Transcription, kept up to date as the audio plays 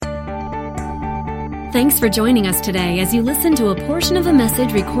Thanks for joining us today as you listen to a portion of a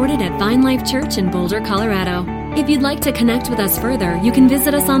message recorded at Vine Life Church in Boulder, Colorado. If you'd like to connect with us further, you can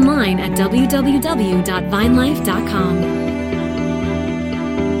visit us online at www.vinelife.com.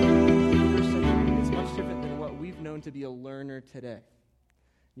 It's much different than what we've known to be a learner today.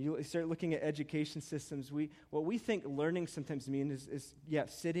 You start looking at education systems. What we think learning sometimes means is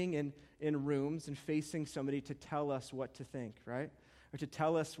sitting in rooms and facing somebody to tell us what to think, right? Or to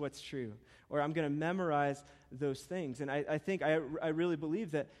tell us what's true. Or I'm going to memorize those things. And I think I really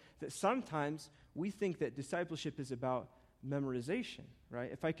believe that sometimes we think that discipleship is about memorization,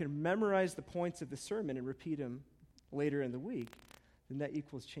 right? If I can memorize the points of the sermon and repeat them later in the week, then that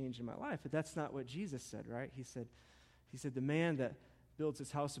equals change in my life. But that's not what Jesus said, right? He said the man that builds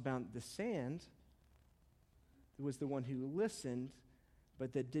his house upon the sand was the one who listened,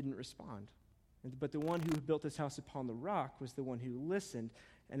 but that didn't respond. But the one who built his house upon the rock was the one who listened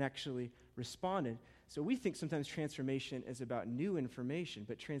and actually responded. So we think sometimes transformation is about new information,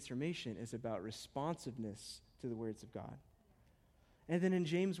 but transformation is about responsiveness to the words of God. And then in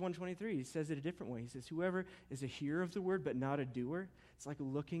James 1:23, he says it a different way. He says, whoever is a hearer of the word but not a doer, it's like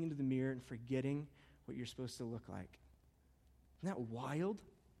looking into the mirror and forgetting what you're supposed to look like. Isn't that wild?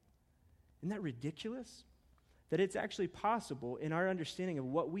 Isn't that ridiculous? That it's actually possible in our understanding of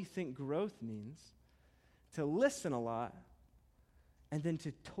what we think growth means to listen a lot and then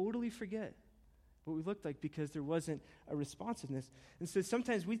to totally forget what we looked like because there wasn't a responsiveness. And so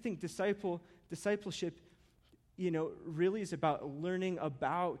sometimes we think discipleship, really is about learning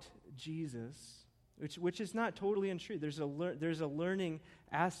about Jesus, which is not totally untrue. There's a learning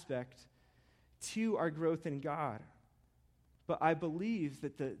aspect to our growth in God. But I believe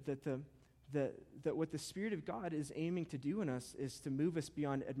that that what the Spirit of God is aiming to do in us is to move us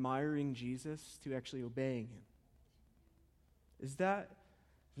beyond admiring Jesus to actually obeying him. Isn't that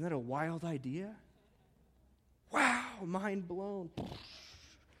a wild idea? Wow, mind blown.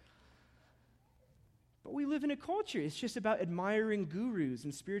 But we live in a culture. It's just about admiring gurus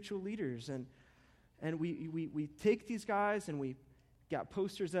and spiritual leaders. And we take these guys and we got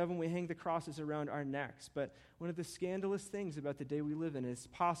posters of them, we hang the crosses around our necks. But one of the scandalous things about the day we live in is it's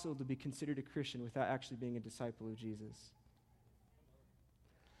possible to be considered a Christian without actually being a disciple of Jesus.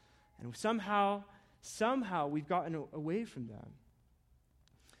 And somehow we've gotten away from that.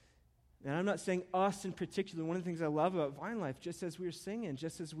 And I'm not saying us in particular. One of the things I love about Vine Life, just as we were singing,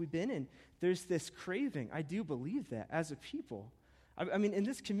 just as we've been in, there's this craving. I do believe that as a people. I mean, in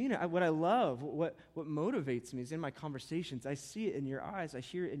this community, what I love, what motivates me is in my conversations. I see it in your eyes. I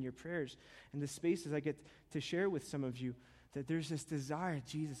hear it in your prayers. And the spaces I get to share with some of you, that there's this desire,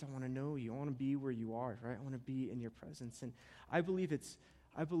 Jesus, I want to know you. I want to be where you are, right? I want to be in your presence. And I believe it's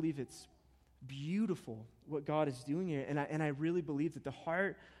beautiful what God is doing here. And I really believe that the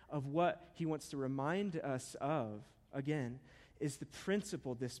heart of what he wants to remind us of, again, is the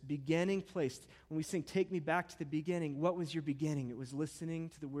principle, this beginning place. When we sing, take me back to the beginning, what was your beginning? It was listening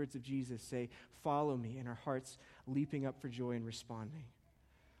to the words of Jesus say, follow me, and our hearts leaping up for joy and responding.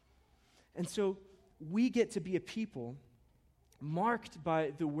 And so we get to be a people marked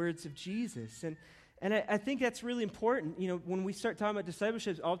by the words of Jesus. And I think that's really important. When we start talking about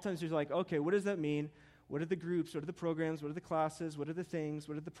discipleship, oftentimes there's like, okay, what does that mean? What are the groups? What are the programs? What are the classes? What are the things?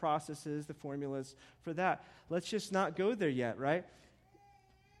 What are the processes, the formulas for that? Let's just not go there yet, right?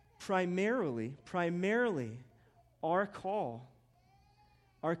 Primarily, our call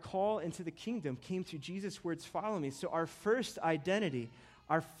into the kingdom came through Jesus' words, follow me. So our first identity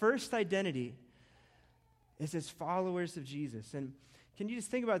is as followers of Jesus. And can you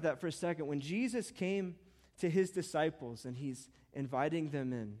just think about that for a second? When Jesus came to his disciples and he's inviting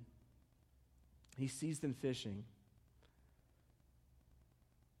them in, he sees them fishing.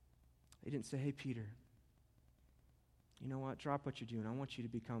 He didn't say, hey, Peter, you know what? Drop what you're doing. I want you to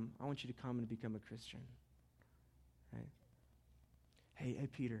come and become a Christian. Right? Hey,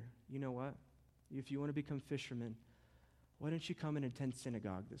 Peter, you know what? If you want to become fishermen, why don't you come and attend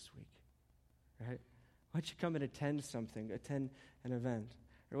synagogue this week? Right? Why don't you come and attend an event?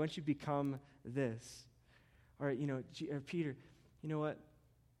 Or why don't you become this? Or, Peter, you know what?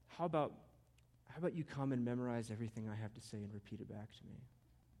 How about you come and memorize everything I have to say and repeat it back to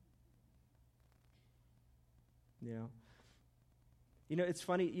me? It's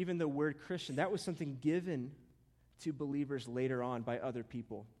funny, even the word Christian, that was something given to believers later on by other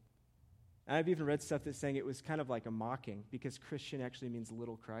people. And I've even read stuff that's saying it was kind of like a mocking because Christian actually means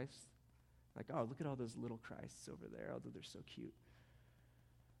little Christ. Like, oh, look at all those little Christs over there, although they're so cute.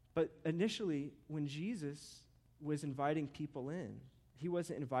 But initially, when Jesus was inviting people in, he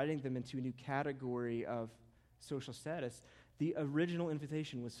wasn't inviting them into a new category of social status. The original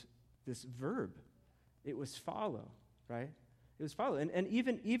invitation was this verb. It was follow, right? It was follow. And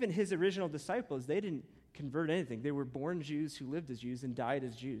even his original disciples, they didn't convert anything. They were born Jews who lived as Jews and died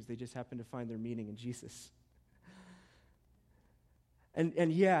as Jews. They just happened to find their meaning in Jesus.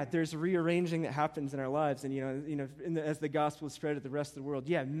 And yeah, there's rearranging that happens in our lives, and as the gospel is spread to the rest of the world,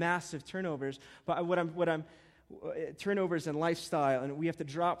 yeah, massive turnovers. But turnovers in lifestyle, and we have to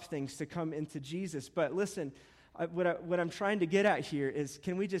drop things to come into Jesus. But listen, what I'm trying to get at here is,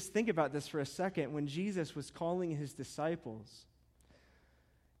 can we just think about this for a second? When Jesus was calling his disciples,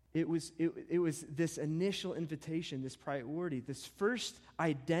 it was this initial invitation, this priority, this first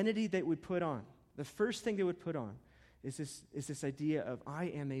identity they would put on. The first thing they would put on is this idea of, I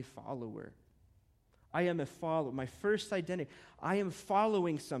am a follower. I am a follower. My first identity, I am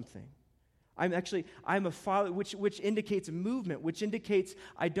following something. I'm a follower, which indicates movement, which indicates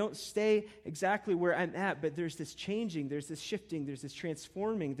I don't stay exactly where I'm at, but there's this changing, there's this shifting, there's this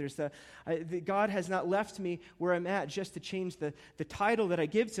transforming. God has not left me where I'm at just to change the title that I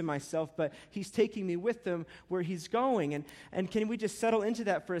give to myself, but he's taking me with him where he's going. And can we just settle into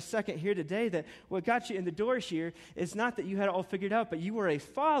that for a second here today, that what got you in the door here is not that you had it all figured out, but you were a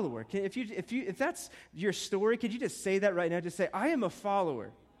follower. If that's your story, could you just say that right now? Just say, I am a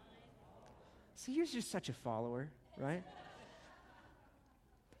follower. See, you're just such a follower, right?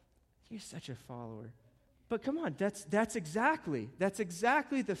 You're such a follower. But come on, that's exactly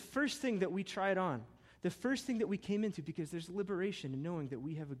the first thing that we tried on. The first thing that we came into, because there's liberation in knowing that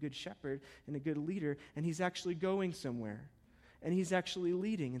we have a good shepherd and a good leader, and he's actually going somewhere, and he's actually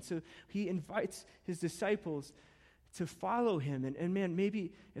leading. And so he invites his disciples to follow him. And man,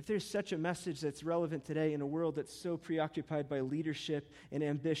 maybe if there's such a message that's relevant today in a world that's so preoccupied by leadership and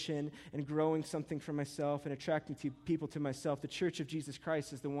ambition and growing something for myself and attracting people to myself, the Church of Jesus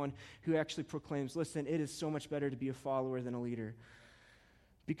Christ is the one who actually proclaims, listen, it is so much better to be a follower than a leader.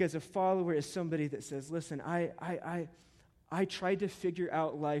 Because a follower is somebody that says, listen, I tried to figure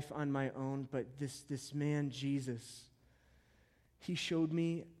out life on my own, but this man, Jesus, he showed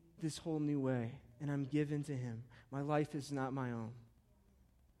me this whole new way, and I'm given to him. My life is not my own.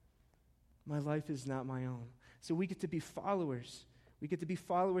 My life is not my own. So we get to be followers. We get to be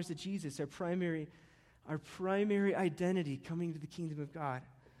followers of Jesus. Our primary identity coming to the kingdom of God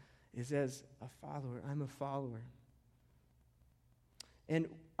is as a follower. I'm a follower. And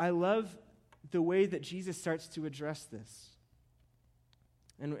I love the way that Jesus starts to address this.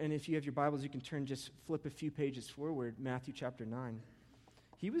 And if you have your Bibles, you can just flip a few pages forward, Matthew chapter 9.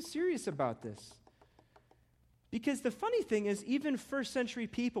 He was serious about this. Because the funny thing is, even first century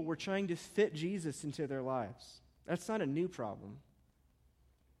people were trying to fit Jesus into their lives. That's not a new problem.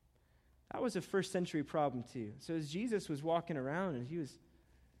 That was a first century problem too. So as Jesus was walking around and he was,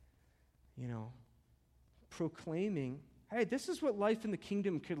 proclaiming, hey, this is what life in the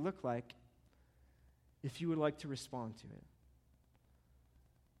kingdom could look like if you would like to respond to it.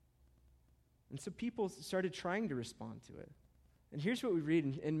 And so people started trying to respond to it. And here's what we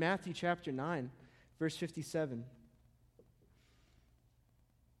read in Matthew chapter 9. Verse 57, it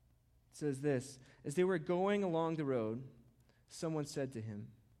says this, as they were going along the road, someone said to him,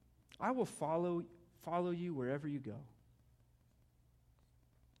 I will follow you wherever you go.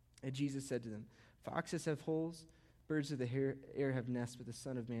 And Jesus said to them, foxes have holes, birds of the air have nests, but the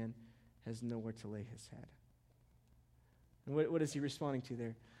Son of Man has nowhere to lay his head. And what is he responding to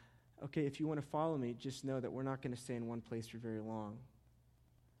there? Okay, if you want to follow me, just know that we're not going to stay in one place for very long.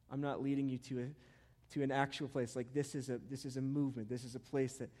 I'm not leading you to an actual place. Like this is a movement. This is a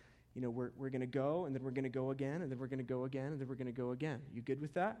place that, we're going to go, and then we're going to go again, and then we're going to go again, and then we're going to go again. You good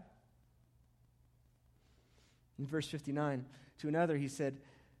with that? In verse 59, to another he said,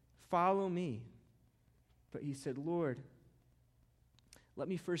 follow me. But he said, Lord, let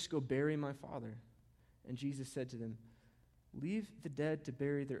me first go bury my father. And Jesus said to them, leave the dead to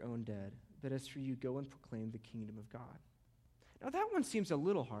bury their own dead, but as for you, go and proclaim the kingdom of God. Now that one seems a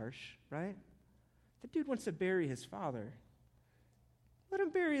little harsh, right? The dude wants to bury his father. Let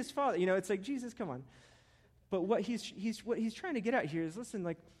him bury his father. It's like, Jesus, come on. But what he's trying to get at here is, listen,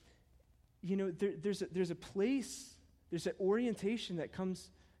 like, there's a place, there's an orientation that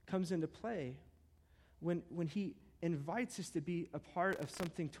comes into play when he invites us to be a part of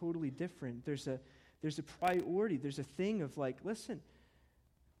something totally different. There's a priority. There's a thing of like, listen,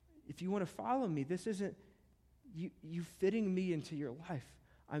 if you want to follow me, this isn't you fitting me into your life.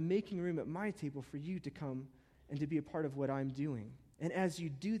 I'm making room at my table for you to come and to be a part of what I'm doing. And as you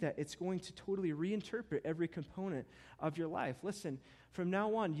do that, it's going to totally reinterpret every component of your life. Listen, from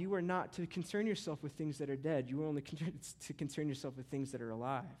now on, you are not to concern yourself with things that are dead. You are only to concern yourself with things that are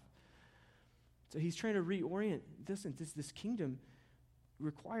alive. So he's trying to reorient. Listen, this kingdom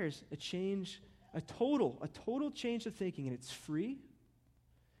requires a change A total change of thinking, and it's free,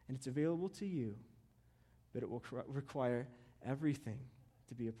 and it's available to you, but it will require everything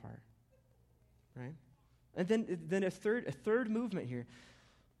to be a part, right? And then a third movement here.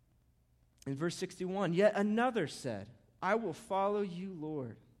 In verse 61, yet another said, I will follow you,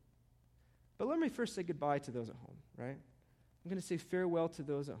 Lord. But let me first say goodbye to those at home, right? I'm going to say farewell to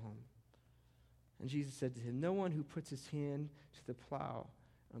those at home. And Jesus said to him, no one who puts his hand to the plow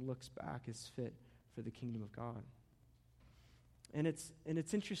and looks back is fit for the kingdom of God. And it's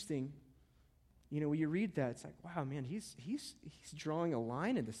interesting, when you read that, it's like, wow, man, he's drawing a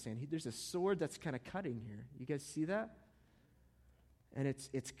line in the sand. There's a sword that's kind of cutting here. You guys see that? And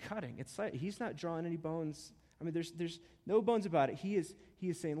it's cutting. It's like he's not drawing any bones. I mean, there's no bones about it. He is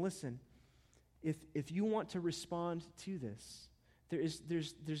saying, listen, if you want to respond to this,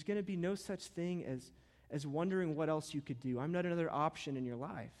 there's going to be no such thing as wondering what else you could do. I'm not another option in your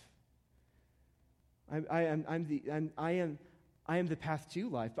life. I am the path to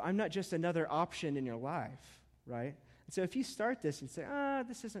life, but I'm not just another option in your life, right? And so if you start this and say,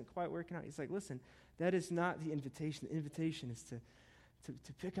 this isn't quite working out, he's like, listen, that is not the invitation. The invitation is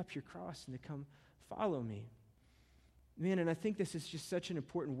to pick up your cross and to come follow me. Man, and I think this is just such an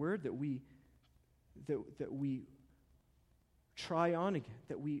important word that we try on again,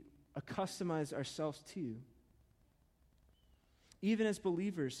 that we accustomize ourselves to. Even as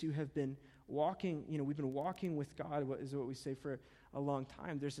believers who have been walking, we've been walking with God, what we say, for a long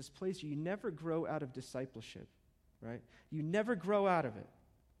time. There's this place you never grow out of discipleship, right? You never grow out of it.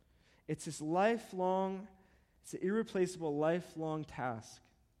 It's this it's an irreplaceable lifelong task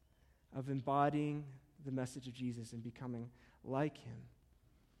of embodying the message of Jesus and becoming like him.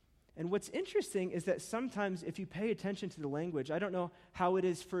 And what's interesting is that sometimes if you pay attention to the language, I don't know how it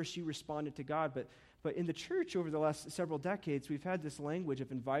is first you responded to God, but in the church over the last several decades, we've had this language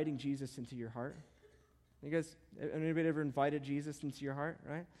of inviting Jesus into your heart. You guys, anybody ever invited Jesus into your heart,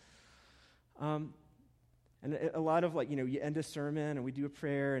 right? And a lot of you end a sermon and we do a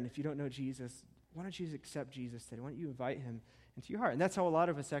prayer, and if you don't know Jesus, why don't you just accept Jesus today? Why don't you invite him into your heart? And that's how a lot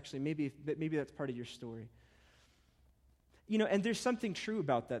of us actually, maybe that's part of your story. And there's something true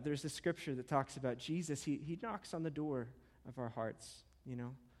about that. There's a scripture that talks about Jesus. He knocks on the door of our hearts,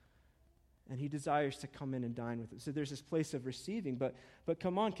 and he desires to come in and dine with us. So there's this place of receiving. But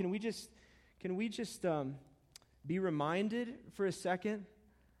come on, can we just be reminded for a second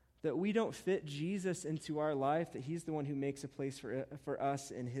that we don't fit Jesus into our life, that he's the one who makes a place for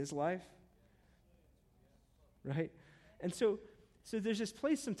us in his life? Right? And so there's this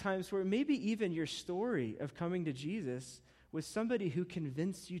place sometimes where maybe even your story of coming to Jesus was somebody who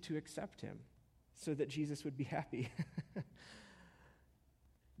convinced you to accept him so that Jesus would be happy.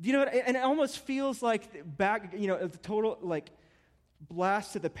 Do you know what? And it almost feels like back, a total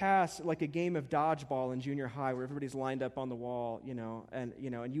blast to the past, like a game of dodgeball in junior high where everybody's lined up on the wall, and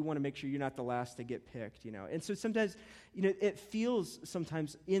you want to make sure you're not the last to get picked, And so sometimes, it feels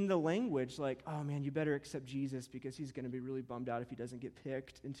sometimes in the language like, oh man, you better accept Jesus because he's going to be really bummed out if he doesn't get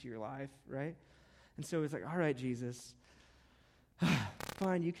picked into your life, right? And so it's like, all right, Jesus,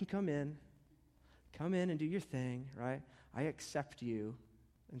 fine, you can come in and do your thing, right? I accept you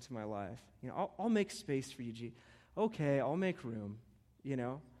into my life. I'll make space for you, G. Okay, I'll make room,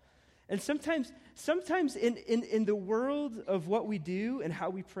 And sometimes in the world of what we do and how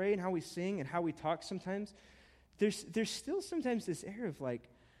we pray and how we sing and how we talk sometimes, there's still sometimes this air of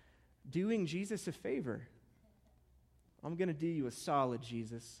doing Jesus a favor. I'm going to do you a solid,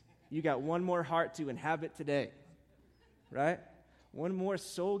 Jesus. You got one more heart to inhabit today, right? One more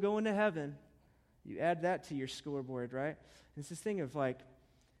soul going to heaven. You add that to your scoreboard, right? And it's this thing of God,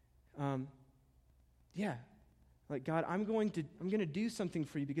 I'm going to do something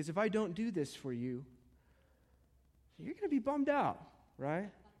for you, because if I don't do this for you, you're going to be bummed out, right?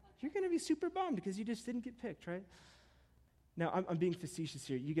 You're going to be super bummed because you just didn't get picked, right? Now, I'm being facetious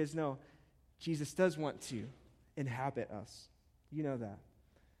here. You guys know Jesus does want to inhabit us. You know that.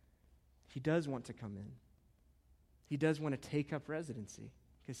 He does want to come in. He does want to take up residency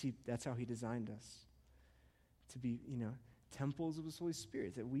because that's how he designed us, to be, temples of his Holy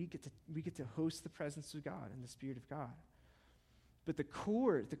Spirit, that we get to host the presence of God and the Spirit of God. But the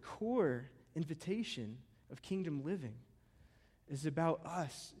core invitation of kingdom living is about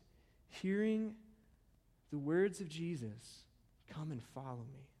us hearing the words of Jesus, come and follow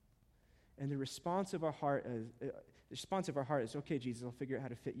me. And the response of our heart is, okay, Jesus, I'll figure out how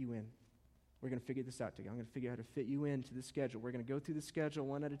to fit you in. We're going to figure this out together. I'm going to figure out how to fit you into the schedule. We're going to go through the schedule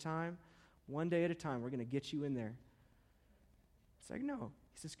one at a time, one day at a time. We're going to get you in there. It's like, no.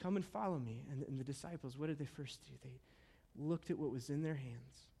 He says, come and follow me. And the disciples, what did they first do? They looked at what was in their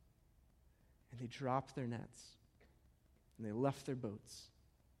hands, And they dropped their nets. And they left their boats.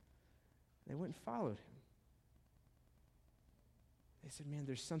 They went and followed him. They said, man,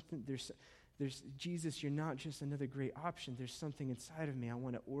 there's Jesus, you're not just another great option. There's something inside of me. I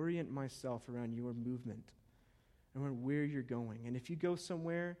want to orient myself around your movement, around where you're going. And if you go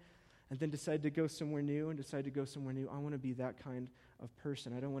somewhere and then decide to go somewhere new and decide to go somewhere new, I want to be that kind of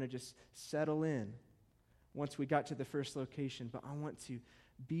person. I don't want to just settle in once we got to the first location, but I want to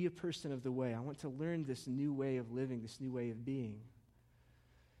be a person of the way. I want to learn this new way of living, this new way of being.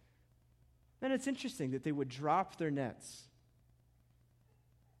 And it's interesting that they would drop their nets.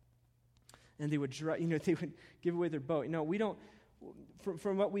 And they would they would give away their boat. We don't,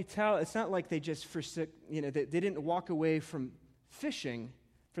 from what we tell, it's not like they just forsook, they didn't walk away from fishing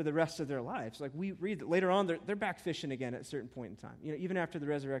for the rest of their lives. Like we read that later on, they're back fishing again at a certain point in time. Even after the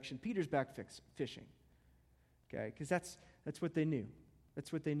resurrection, Peter's back fishing. Okay, because that's what they knew.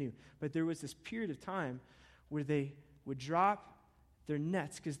 That's what they knew. But there was this period of time where they would drop their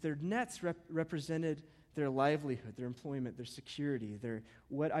nets, because their nets represented their livelihood, their employment, their security,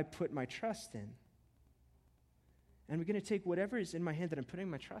 what I put my trust in. And we're going to take whatever is in my hand that I'm putting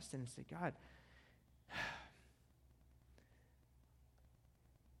my trust in and say, God,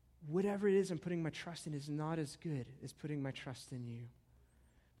 whatever it is I'm putting my trust in is not as good as putting my trust in you.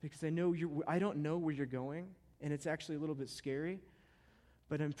 Because I don't know where you're going, and it's actually a little bit scary,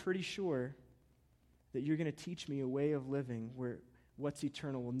 but I'm pretty sure that you're going to teach me a way of living where what's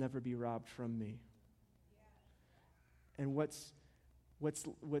eternal will never be robbed from me. And what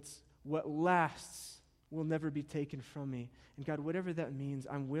lasts will never be taken from me. And God, whatever that means,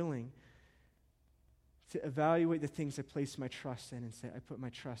 I'm willing to evaluate the things I place my trust in and say, I put my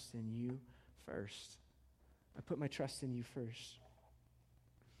trust in you first. I put my trust in you first.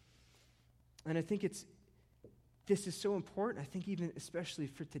 And I think this is so important, I think even especially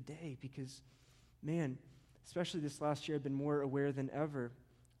for today, because, man, especially this last year, I've been more aware than ever,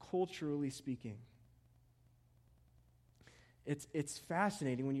 culturally speaking. It's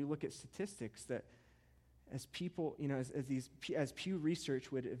fascinating when you look at statistics that as people, as Pew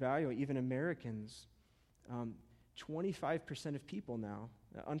Research would evaluate, even Americans, 25% of people now,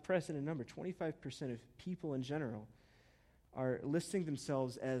 unprecedented number, 25% of people in general are listing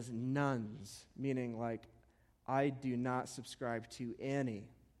themselves as nones, meaning like, I do not subscribe to any,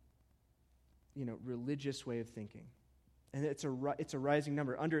 religious way of thinking. And it's a rising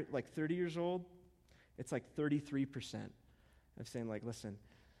number. Under 30 years old, it's 33% of saying listen,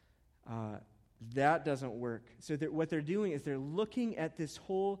 that doesn't work. So what they're doing is they're looking at this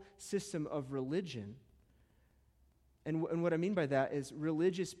whole system of religion. And what I mean by that is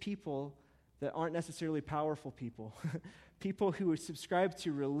religious people that aren't necessarily powerful people. People who subscribe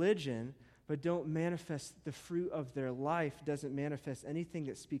to religion but don't manifest the fruit of their life, doesn't manifest anything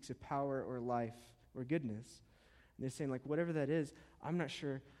that speaks of power or life or goodness. And they're saying, whatever that is, I'm not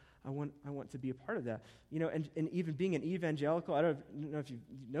sure I want to be a part of that. And even being an evangelical, I don't know if you've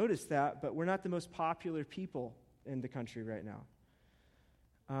noticed that, but we're not the most popular people in the country right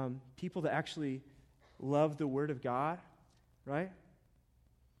now. People that actually love the Word of God, right?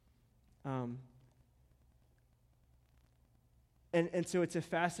 And so it's a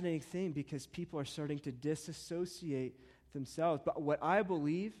fascinating thing because people are starting to disassociate themselves. But what I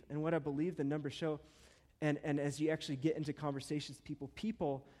believe the numbers show, and as you actually get into conversations with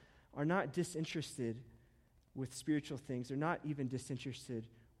people are not disinterested with spiritual things. They're not even disinterested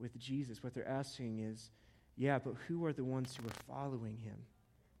with Jesus. What they're asking is, but who are the ones who are following him?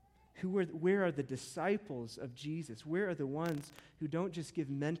 Where are the disciples of Jesus? Where are the ones who don't just give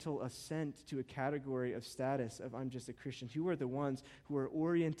mental assent to a category of status of I'm just a Christian? Who are the ones who are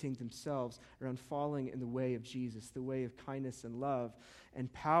orienting themselves around following in the way of Jesus, the way of kindness and love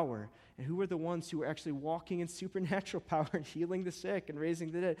and power? And who are the ones who are actually walking in supernatural power and healing the sick and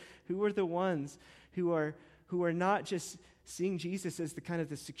raising the dead? Who are the ones who are not just seeing Jesus as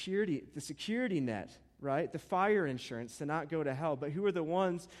the security net, right? The fire insurance to not go to hell, but who are the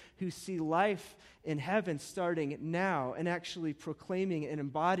ones who see life in heaven starting now and actually proclaiming and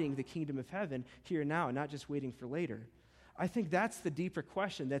embodying the kingdom of heaven here now, not just waiting for later? I think that's the deeper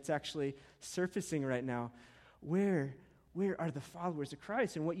question that's actually surfacing right now. Where are the followers of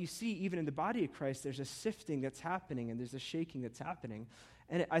Christ? And what you see even in the body of Christ, there's a sifting that's happening and there's a shaking that's happening.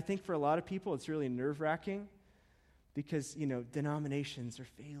 And I think for a lot of people, it's really nerve-wracking because, denominations are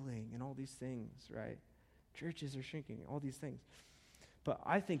failing and all these things, right? Churches are shrinking, all these things. But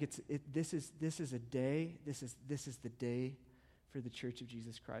I think this is the day for the Church of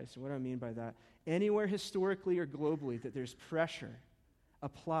Jesus Christ. And what I mean by that, anywhere historically or globally that there's pressure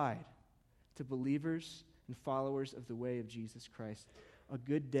applied to believers and followers of the way of Jesus Christ, a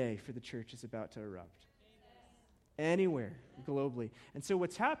good day for the church is about to erupt. Anywhere globally. And so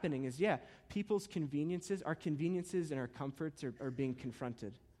what's happening is, people's conveniences, our conveniences and our comforts are being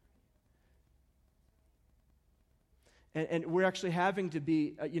confronted. And we're actually having to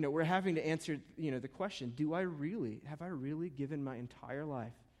be, we're having to answer, the question, have I really given my entire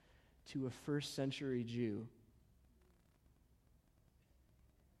life to a first century Jew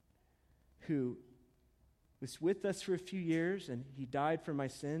who was with us for a few years and he died for my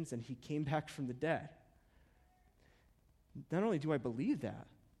sins and he came back from the dead? Not only do I believe that,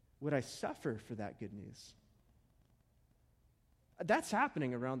 would I suffer for that good news? That's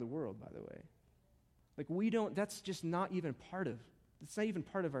happening around the world, by the way. That's just not even part of, it's not even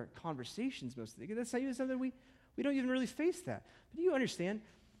part of our conversations most of the time. That's not even something we don't even really face that. But do you understand,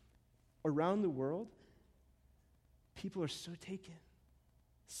 around the world, people are so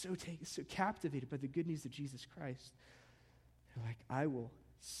captivated by the good news of Jesus Christ. They're like, I will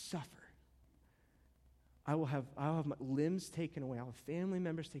suffer. I'll have my limbs taken away. I'll have family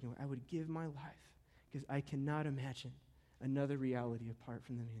members taken away. I would give my life because I cannot imagine another reality apart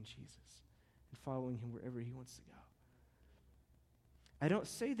from the man Jesus and following him wherever he wants to go. I don't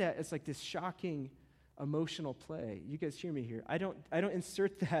say that as like this shocking emotional play. You guys hear me here. I don't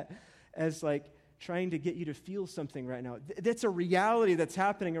insert that as like trying to get you to feel something right now. That's a reality that's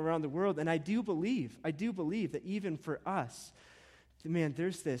happening around the world, and I do believe that even for us, man,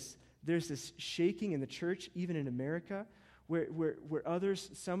 there's this shaking in the church, even in America, where others,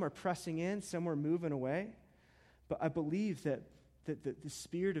 some are pressing in, some are moving away. But I believe that the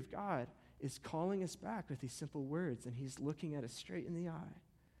Spirit of God is calling us back with these simple words, and he's looking at us straight in the eye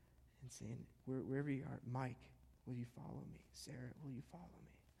and saying, wherever you are, Mike, will you follow me? Sarah, will you follow me?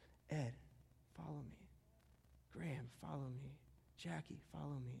 Ed, follow me. Graham, follow me. Jackie,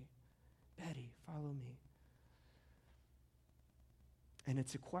 follow me. Betty, follow me. And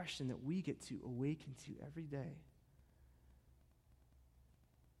it's a question that we get to awaken to every day.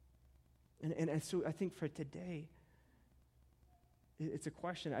 And so I think for today, it's a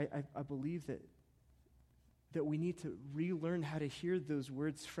question. I believe that we need to relearn how to hear those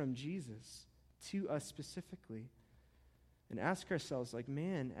words from Jesus to us specifically and ask ourselves, like,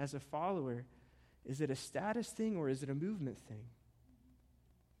 man, as a follower, is it a status thing or is it a movement thing?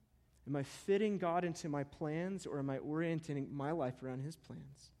 Am I fitting God into my plans, or am I orienting my life around his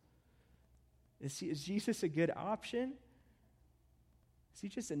plans? Is Jesus a good option? Is he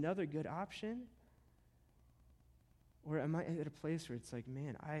just another good option? Or am I at a place where it's like,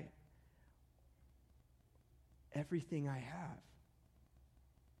 man, everything I have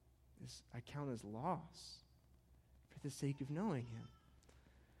I count as loss for the sake of knowing him?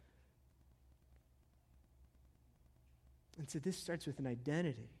 And so this starts with an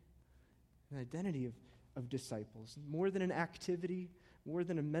identity of disciples. More than an activity, more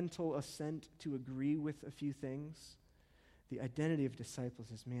than a mental assent to agree with a few things. The identity of disciples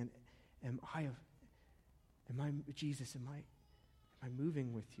is, man, Jesus, am I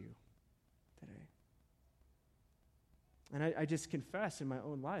moving with you today? And I just confess in my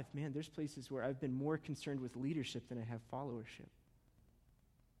own life, man, there's places where I've been more concerned with leadership than I have followership.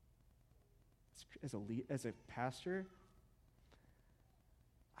 As a pastor,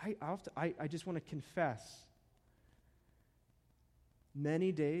 I just want to confess.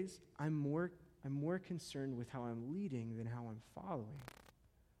 Many days, I'm more concerned with how I'm leading than how I'm following.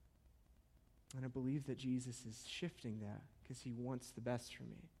 And I believe that Jesus is shifting that because he wants the best for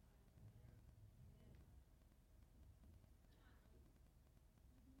me.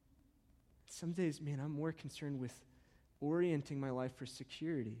 Some days, man, I'm more concerned with orienting my life for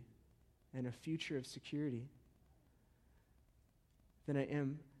security and a future of security than I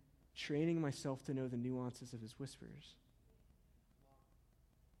am training myself to know the nuances of his whispers.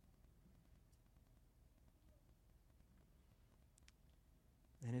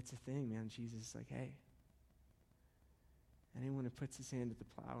 And it's a thing, man. Jesus is like, hey, anyone who puts his hand to the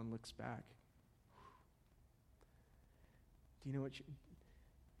plow and looks back, do you know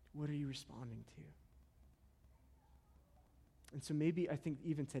what are you responding to? And so maybe I think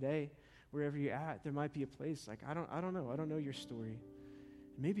even today, wherever you're at, there might be a place like, I don't know. I don't know your story.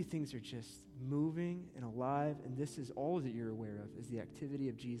 Maybe things are just moving and alive, and this is all that you're aware of, is the activity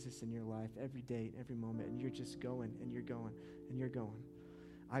of Jesus in your life every day, every moment, and you're just going, and you're going, and you're going.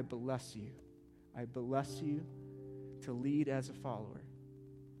 I bless you. I bless you to lead as a follower.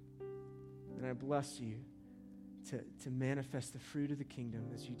 And I bless you to manifest the fruit of the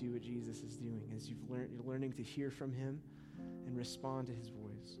kingdom as you do what Jesus is doing, as you're learning to hear from him and respond to his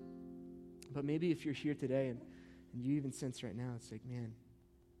voice. But maybe if you're here today and you even sense right now, it's like, man,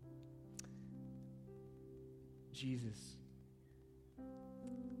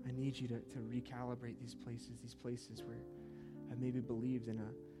 I need you to recalibrate these places where I maybe believed in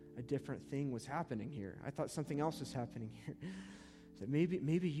a different thing was happening here. I thought something else was happening here. That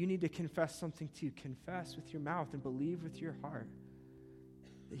maybe you need to confess something too. Confess with your mouth and believe with your heart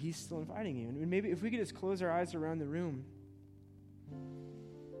that he's still inviting you. And maybe if we could just close our eyes around the room.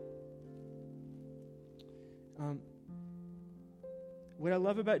 What I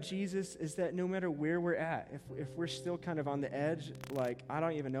love about Jesus is that no matter where we're at, if we're still kind of on the edge, like, I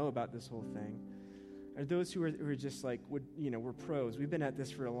don't even know about this whole thing, or those who are just like, we're pros, we've been at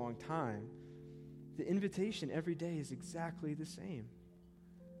this for a long time, the invitation every day is exactly the same.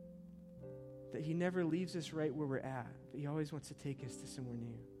 That he never leaves us right where we're at, but he always wants to take us to somewhere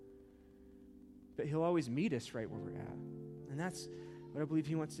new. But he'll always meet us right where we're at. And that's what I believe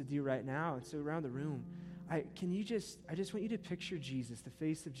he wants to do right now. And so around the room, I just want you to picture Jesus, the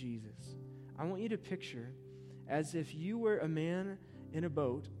face of Jesus. I want you to picture as if you were a man in a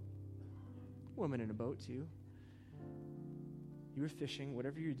boat, woman in a boat too. You were fishing,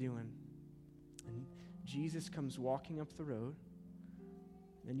 whatever you're doing. And Jesus comes walking up the road,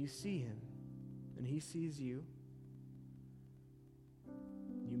 and you see him, and he sees you.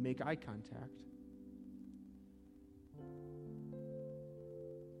 You make eye contact.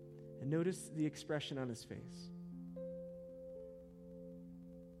 And notice the expression on his face.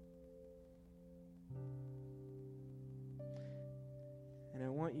 And I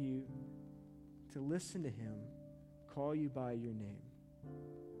want you to listen to him call you by your name.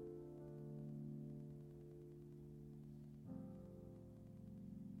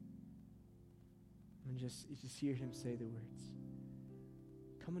 And just hear him say the words,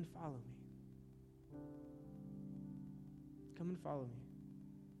 "Come and follow me. Come and follow me."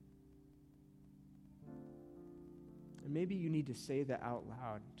 And maybe you need to say that out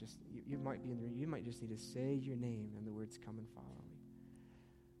loud. Just you might be in the room. You might just need to say your name and the words, "Come and follow me."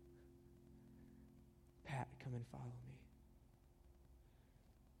 Pat, come and follow me.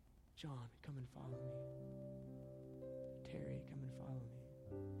 John, come and follow me. Terry, come and follow me.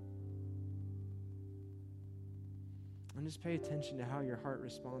 And just pay attention to how your heart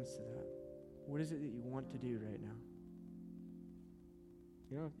responds to that. What is it that you want to do right now?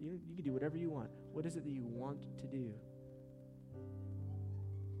 You can do whatever you want. What is it that you want to do?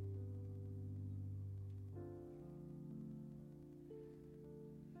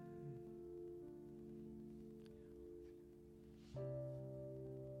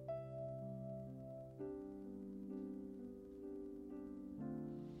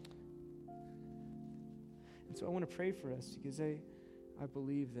 And so I want to pray for us because I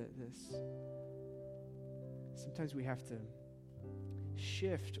believe that sometimes we have to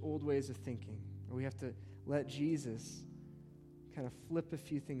shift old ways of thinking, or we have to let Jesus kind of flip a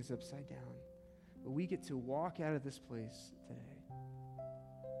few things upside down. But we get to walk out of this place today,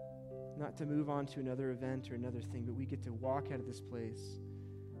 not to move on to another event or another thing, but we get to walk out of this place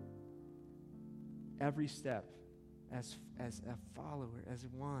every step as a follower, as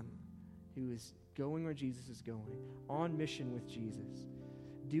one who is going where Jesus is going, on mission with Jesus,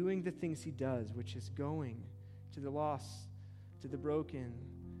 doing the things he does, which is going to the lost, to the broken,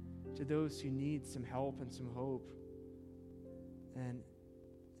 to those who need some help and some hope, and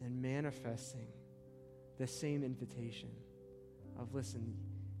manifesting the same invitation of, listen,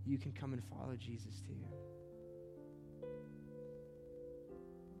 you can come and follow Jesus too.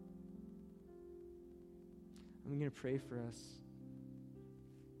 I'm going to pray for us.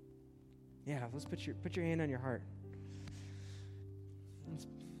 Yeah, let's put your hand on your heart. Let's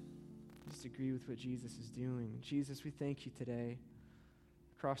just agree with what Jesus is doing. Jesus, we thank you today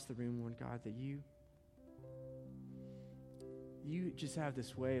across the room, Lord God, that you just have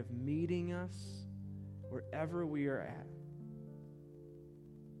this way of meeting us wherever we are at.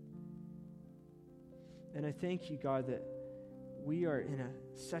 And I thank you, God, that we are in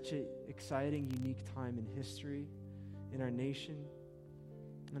such an exciting, unique time in history, in our nation.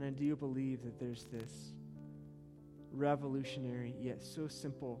 And I do believe that there's this revolutionary yet so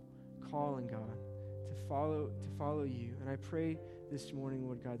simple calling, God, to follow you. And I pray this morning,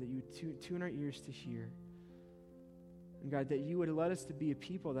 Lord God, that you would tune our ears to hear. And God, that you would let us to be a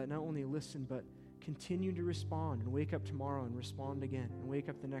people that not only listen, but continue to respond, and wake up tomorrow and respond again, and wake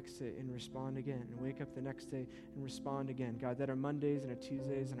up the next day and respond again, and wake up the next day and respond again. God, that our Mondays and our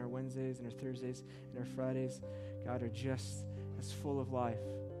Tuesdays and our Wednesdays and our Thursdays and our Fridays, God, are just as full of life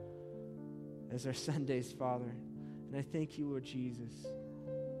as our Sundays, Father. And I thank you, Lord Jesus,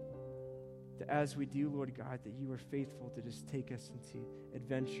 that as we do, Lord God, that you are faithful to just take us into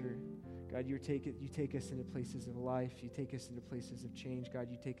adventure. God, you take us into places of life. You take us into places of change.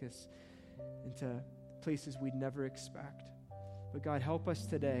 God, you take us into places we'd never expect. But God, help us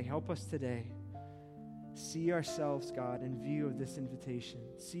today. Help us today. See ourselves, God, in view of this invitation.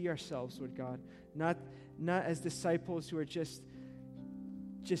 See ourselves, Lord God, not as disciples who are just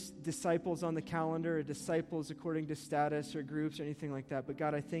disciples on the calendar or disciples according to status or groups or anything like that. But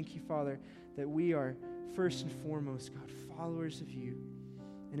God, I thank you, Father, that we are first and foremost, God, followers of you.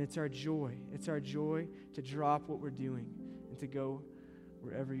 And it's our joy. It's our joy to drop what we're doing and to go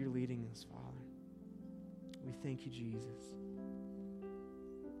wherever you're leading us, Father. We thank you, Jesus.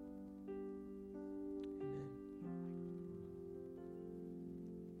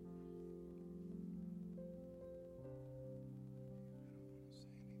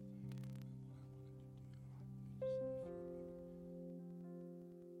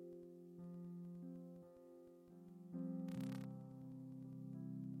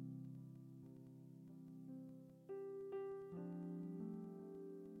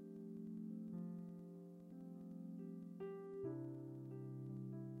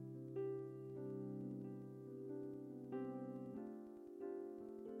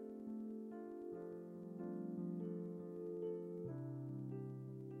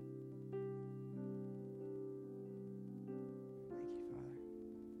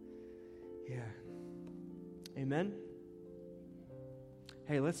 Yeah. Amen?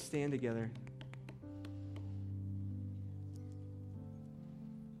 Hey, let's stand together.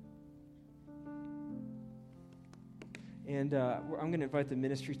 And I'm going to invite the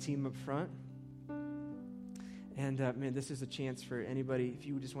ministry team up front. And man, this is a chance for anybody, if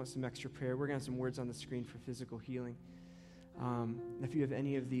you just want some extra prayer, we're going to have some words on the screen for physical healing. If you have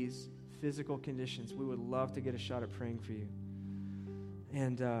any of these physical conditions, we would love to get a shot at praying for you.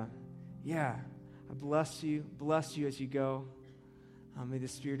 And yeah, I bless you as you go. May the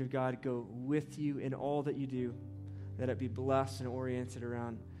Spirit of God go with you in all that you do, that it be blessed and oriented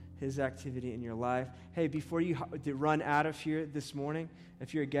around His activity in your life. Hey, before you run out of here this morning,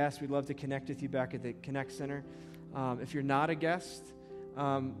 if you're a guest, we'd love to connect with you back at the Connect Center. If you're not a guest,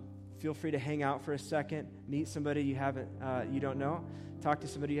 feel free to hang out for a second, meet somebody you don't know, talk to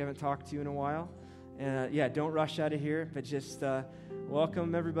somebody you haven't talked to in a while. And yeah, don't rush out of here, but just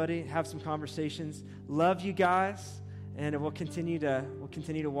welcome everybody, have some conversations. Love you guys, and we'll continue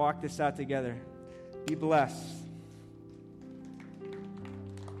to walk this out together. Be blessed.